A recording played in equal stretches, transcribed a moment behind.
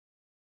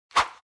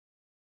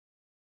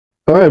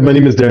All right, my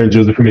name is Darren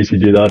Joseph from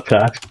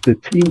HCJ.tax, the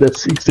team that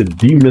seeks to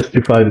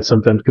demystify the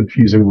sometimes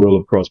confusing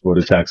world of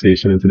cross-border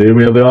taxation. And today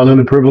we have the honor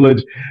and the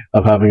privilege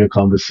of having a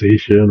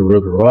conversation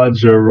with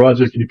Roger.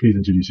 Roger, can you please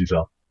introduce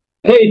yourself?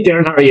 Hey,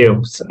 Darren, how are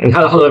you? And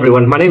hello,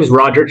 everyone. My name is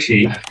Roger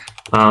Chi.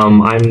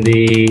 I'm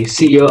the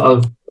CEO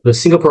of the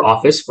Singapore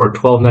office for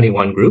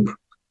 1291 Group.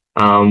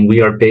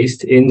 We are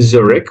based in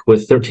Zurich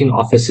with 13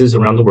 offices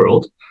around the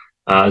world.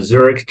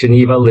 Zurich,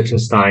 Geneva,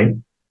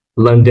 Liechtenstein,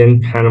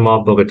 London,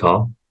 Panama,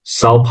 Bogota,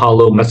 Sao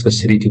Paulo, Mexico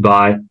City,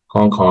 Dubai,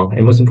 Hong Kong,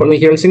 and most importantly,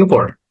 here in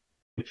Singapore.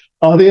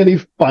 Are there any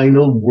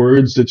final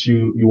words that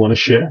you want to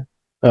share?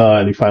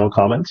 Any final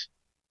comments?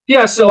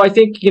 Yeah, so I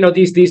think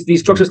these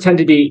structures tend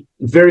to be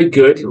very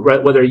good,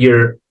 right? Whether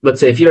you're, let's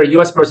say, if you're a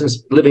U.S. person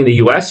living in the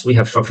U.S., we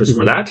have structures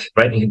for that,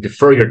 right? And you can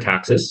defer your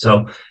taxes.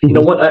 So,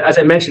 as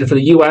I mentioned, for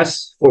the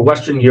U.S., for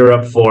Western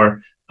Europe,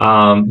 for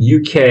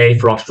U.K.,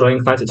 for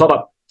Australian clients, it's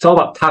all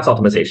about tax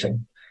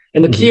optimization.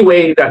 And the key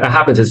way that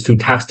happens is through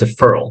tax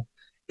deferral.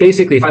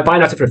 Basically, if I buy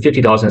an asset for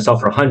 $50 and sell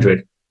for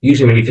 $100,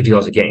 usually maybe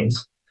 $50 of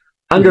gains.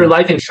 Under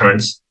life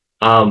insurance,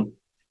 the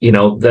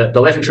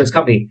life insurance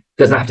company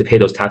doesn't have to pay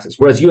those taxes.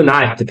 Whereas you and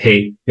I have to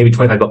pay maybe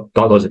 $25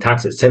 of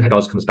taxes.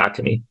 $75 comes back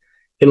to me.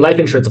 In life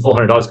insurance, the full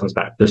 $100 comes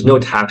back. There's no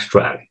tax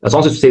drag as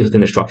long as it stays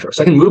within the structure.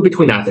 So I can move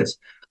between assets.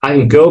 I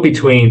can go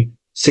between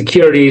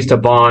securities to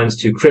bonds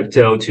to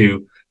crypto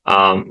to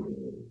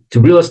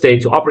real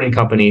estate to operating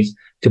companies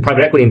to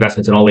private equity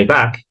investments and all the way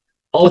back,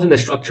 all within the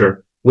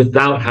structure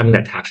without having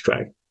that tax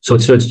drag. So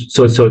it's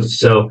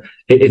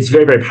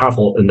very, very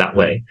powerful in that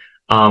way.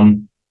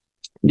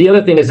 The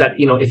other thing is that,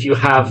 if you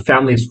have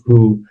families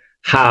who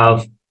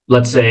have,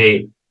 let's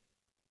say,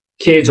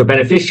 kids or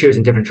beneficiaries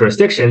in different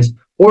jurisdictions,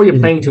 or you're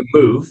planning to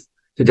move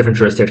to different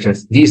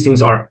jurisdictions, these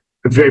things are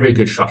a very, very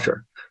good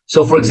structure.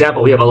 So, for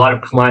example, we have a lot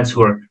of clients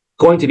who are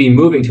going to be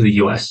moving to the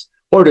US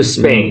or to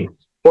Spain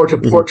or to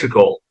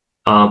Portugal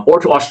or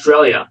to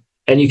Australia.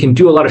 And you can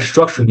do a lot of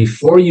structuring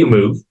before you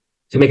move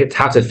to make it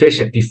tax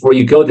efficient before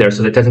you go there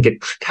so that it doesn't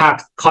get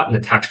caught in the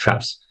tax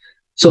traps.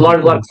 So a lot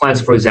of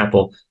clients, for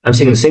example, I'm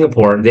seeing in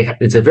Singapore,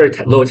 it's a very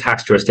low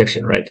tax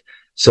jurisdiction, right?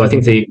 So I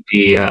think the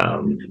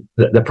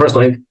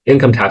personal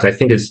income tax, I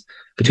think, is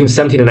between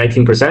 17 and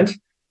 19%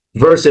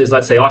 versus,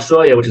 let's say,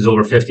 Australia, which is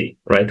over 50,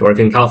 right? Or if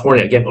in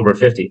California, again, over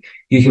 50.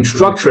 You can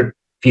structure it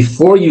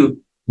before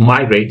you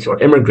migrate or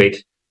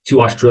immigrate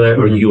to Australia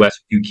or US,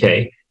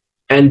 UK,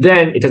 and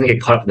then it doesn't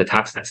get caught up in the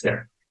tax nets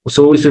there.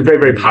 So it's a very,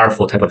 very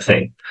powerful type of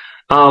thing.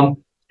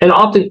 And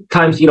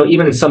oftentimes,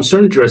 even in some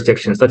certain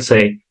jurisdictions, let's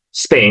say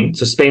Spain.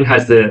 So Spain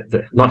has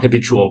the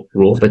non-habitual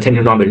rule, the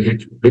 10-year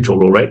non-habitual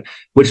rule, right?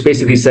 Which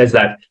basically says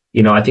that,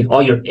 I think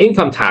all your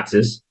income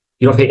taxes,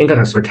 you don't pay income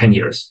tax for 10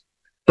 years.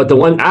 But the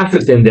one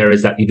asterisk in there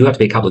is that you do have to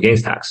pay capital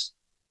gains tax.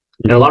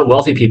 And a lot of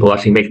wealthy people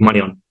actually make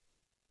money on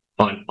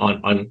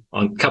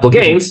capital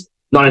gains,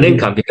 not on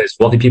income, because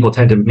wealthy people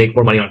tend to make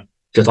more money on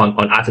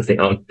assets they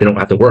own. They don't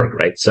have to work,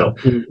 right? So,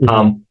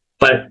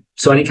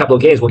 so any capital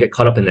gains will get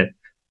caught up in it.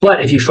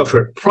 But if you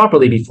structure it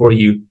properly before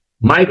you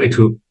migrate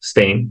to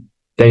Spain,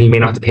 then you may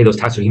not have to pay those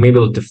taxes. You may be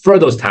able to defer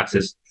those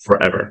taxes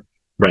forever,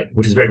 right?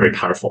 Which is very, very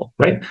powerful,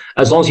 right?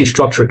 As long as you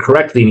structure it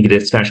correctly and you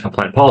get a Spanish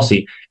compliant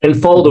policy and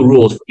follow the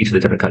rules for each of the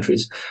different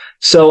countries.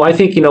 So I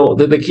think,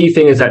 the key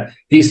thing is that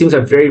these things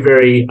are very,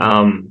 very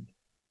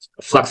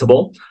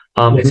flexible.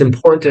 It's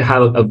important to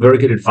have a very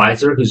good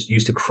advisor who's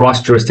used to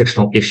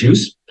cross-jurisdictional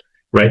issues,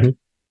 right?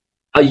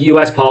 A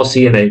US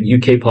policy and a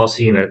UK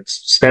policy and a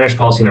Spanish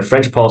policy and a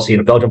French policy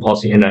and a Belgian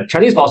policy and a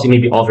Chinese policy may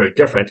be all very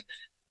different.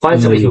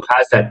 Find somebody who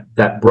has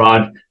that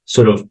broad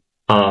sort of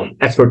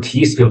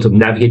expertise to be able to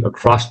navigate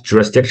across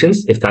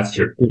jurisdictions, if that's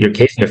your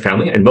case in your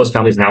family, and most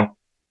families now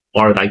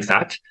are like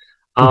that.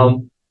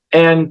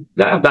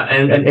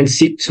 And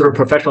seek sort of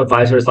professional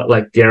advisors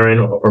like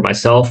Darren or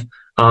myself,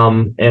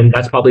 and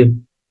that's probably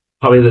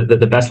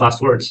the best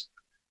last words.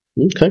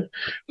 Okay,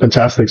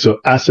 fantastic. So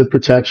asset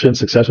protection,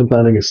 succession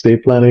planning,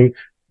 estate planning,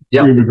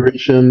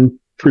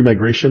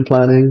 pre-migration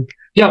planning.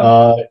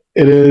 Yeah,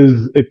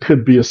 it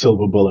could be a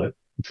silver bullet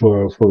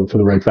for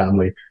the right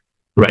family.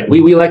 Right.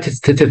 We like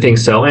to think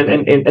so.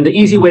 And the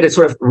easy way to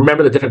sort of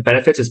remember the different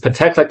benefits is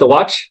protect like the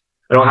watch.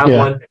 I don't have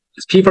one.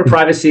 It's P for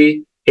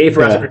privacy, A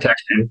for asset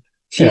protection,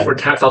 T for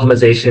tax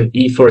optimization,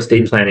 E for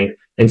estate planning,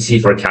 and C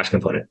for a cash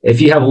component.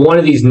 If you have one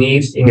of these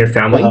needs in your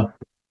family,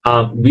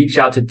 reach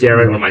out to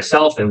Darren or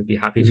myself, and we'd be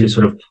happy to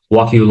sort of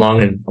walk you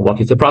along and walk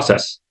you through the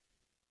process.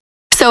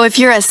 So if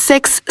you're a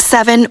 6,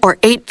 7, or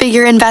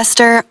 8-figure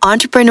investor,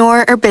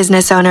 entrepreneur, or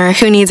business owner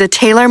who needs a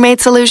tailor-made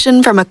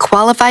solution from a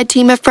qualified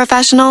team of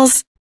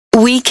professionals,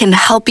 we can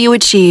help you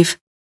achieve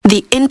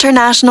the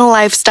international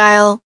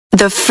lifestyle,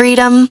 the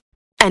freedom,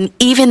 and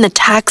even the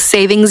tax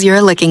savings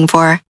you're looking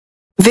for.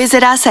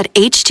 Visit us at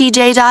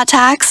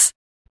htj.tax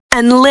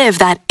and live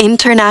that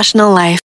international life.